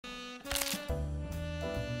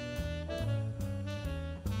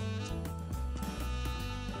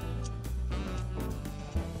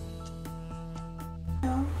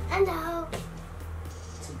Hello.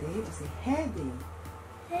 Today is a hair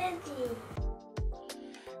day.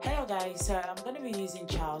 Hello guys, so I'm going to be using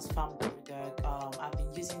Charles Farm product. I've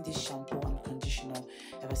been using this shampoo and conditioner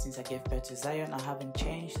ever since I gave birth to Zion. I haven't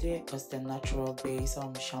changed it because they're natural based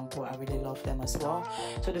shampoo. I really love them as well.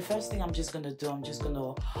 So the first thing I'm just going to do, I'm just going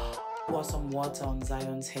to pour some water on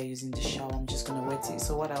Zion's hair using the shower. I'm just gonna wet it.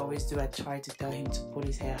 So what I always do, I try to tell him to pull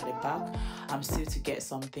his hair at the back. I'm still to get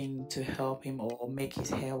something to help him or make his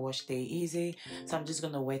hair wash day easy. So I'm just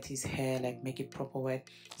gonna wet his hair, like make it proper wet.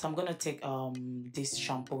 So I'm gonna take this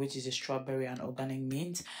shampoo, which is a strawberry and organic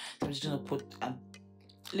mint. So I'm just gonna put a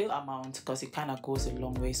little amount because it kind of goes a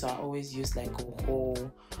long way. So I always use like a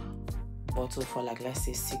whole bottle for like, let's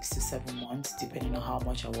say 6 to 7 months, depending on how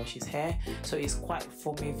much I wash his hair. So it's quite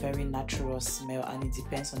foamy, very natural smell, and it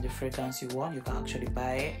depends on the fragrance you want. You can actually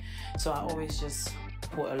buy it. So I always just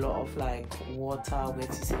put a lot of like water, wet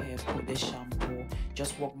his hair, put the shampoo,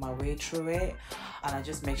 just work my way through it, and I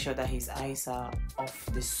just make sure that his eyes are off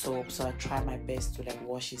the soap. So I try my best to like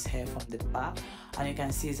wash his hair from the back, and you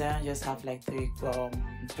can see Zion just have like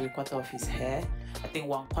three-quarter of his hair. I think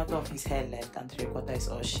 1/4 of his hair left and 3/4 is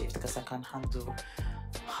all shaved because I can't handle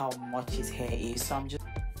how much his hair is. So I'm just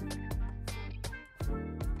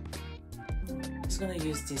gonna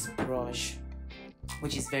use this brush,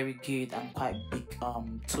 which is very good and quite big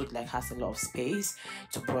tooth, like has a lot of space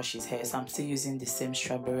to brush his hair. So I'm still using the same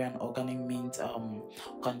strawberry and organic mint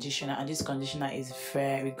conditioner, and this conditioner is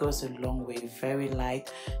it goes a long way, very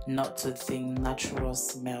light, not too thin, natural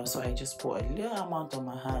smell. So I just put a little amount on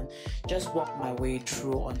my hand, just walk my way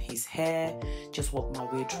through on his hair, just walk my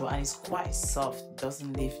way through, and it's quite soft,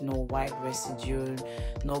 doesn't leave no white residue,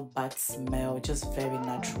 no bad smell, just very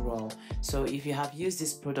natural. So if you have used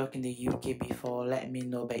this product in the UK before, let me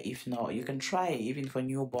know, but if not, you can try it. Even for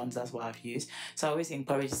newborns, that's what I've used. So I always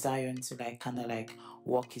encourage Zion to like kind of like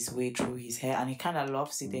walk his way through his hair, and he kind of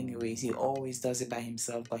loves it anyways. He always does it by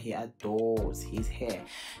himself, but he adores his hair.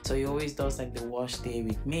 So he always does like the wash day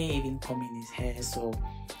with me, even combing his hair. So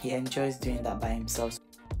he enjoys doing that by himself.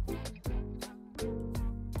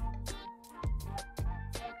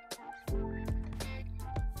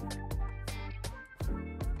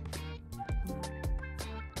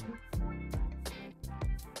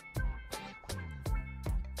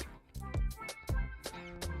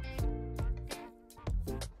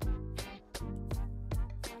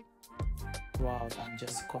 Out and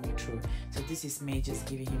just coming through. So this is me just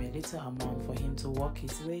giving him a little amount for him to walk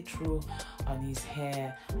his way through on his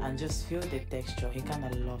hair and just feel the texture. He kind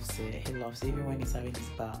of loves it. He loves it. Even when he's having his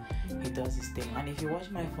bath, he does his thing. And if you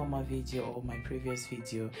watch my former video or my previous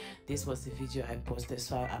video, this was the video I posted.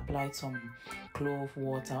 So I applied some clove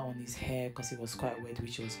water on his hair because it was quite wet,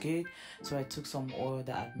 which was good. So I took some oil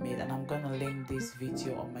that I've made, and I'm gonna link this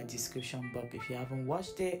video on my description box if you haven't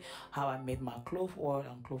watched it, how I made my clove oil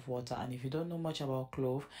and clove water. And if you don't know much about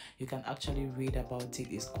clove, you can actually read about it.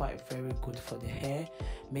 It's quite very good for the hair,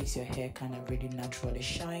 makes your hair kind of really naturally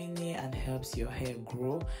shiny, and helps your hair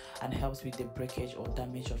grow, and helps with the breakage or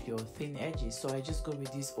damage of your thin edges. So I just go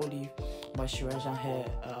with this olive moisturizer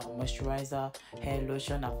hair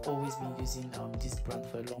lotion. I've always been using this brand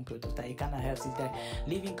for a long period of time. It kind of helps. It's like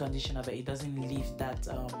leave-in conditioner, but it doesn't leave that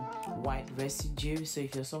white residue. So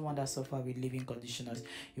if you're someone that suffers with leave-in conditioners,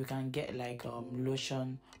 you can get like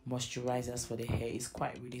lotion moisturizers for the hair. It's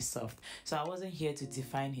quite really soft. So I wasn't here to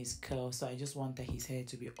define his curl, so I just wanted his hair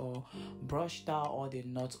to be all brushed out, all the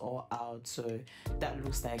knots all out. So that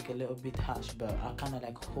looks like a little bit harsh, but I kind of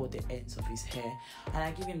like hold the ends of his hair, and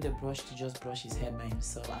I give him the brush to just brush his hair by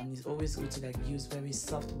himself. And it's always good to like use very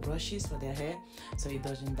soft brushes for their hair so it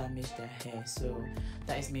doesn't damage their hair. So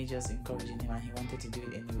that is me just encouraging him, and he wanted to do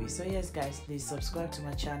it anyway. So yes guys, please subscribe to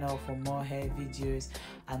my channel for more hair videos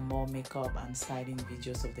and more makeup and styling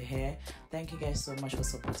videos of the hair. Thank you guys so much for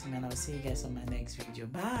supporting me, and I'll see you guys on my next video.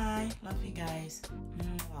 Bye. Love you guys.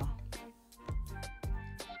 Mwah.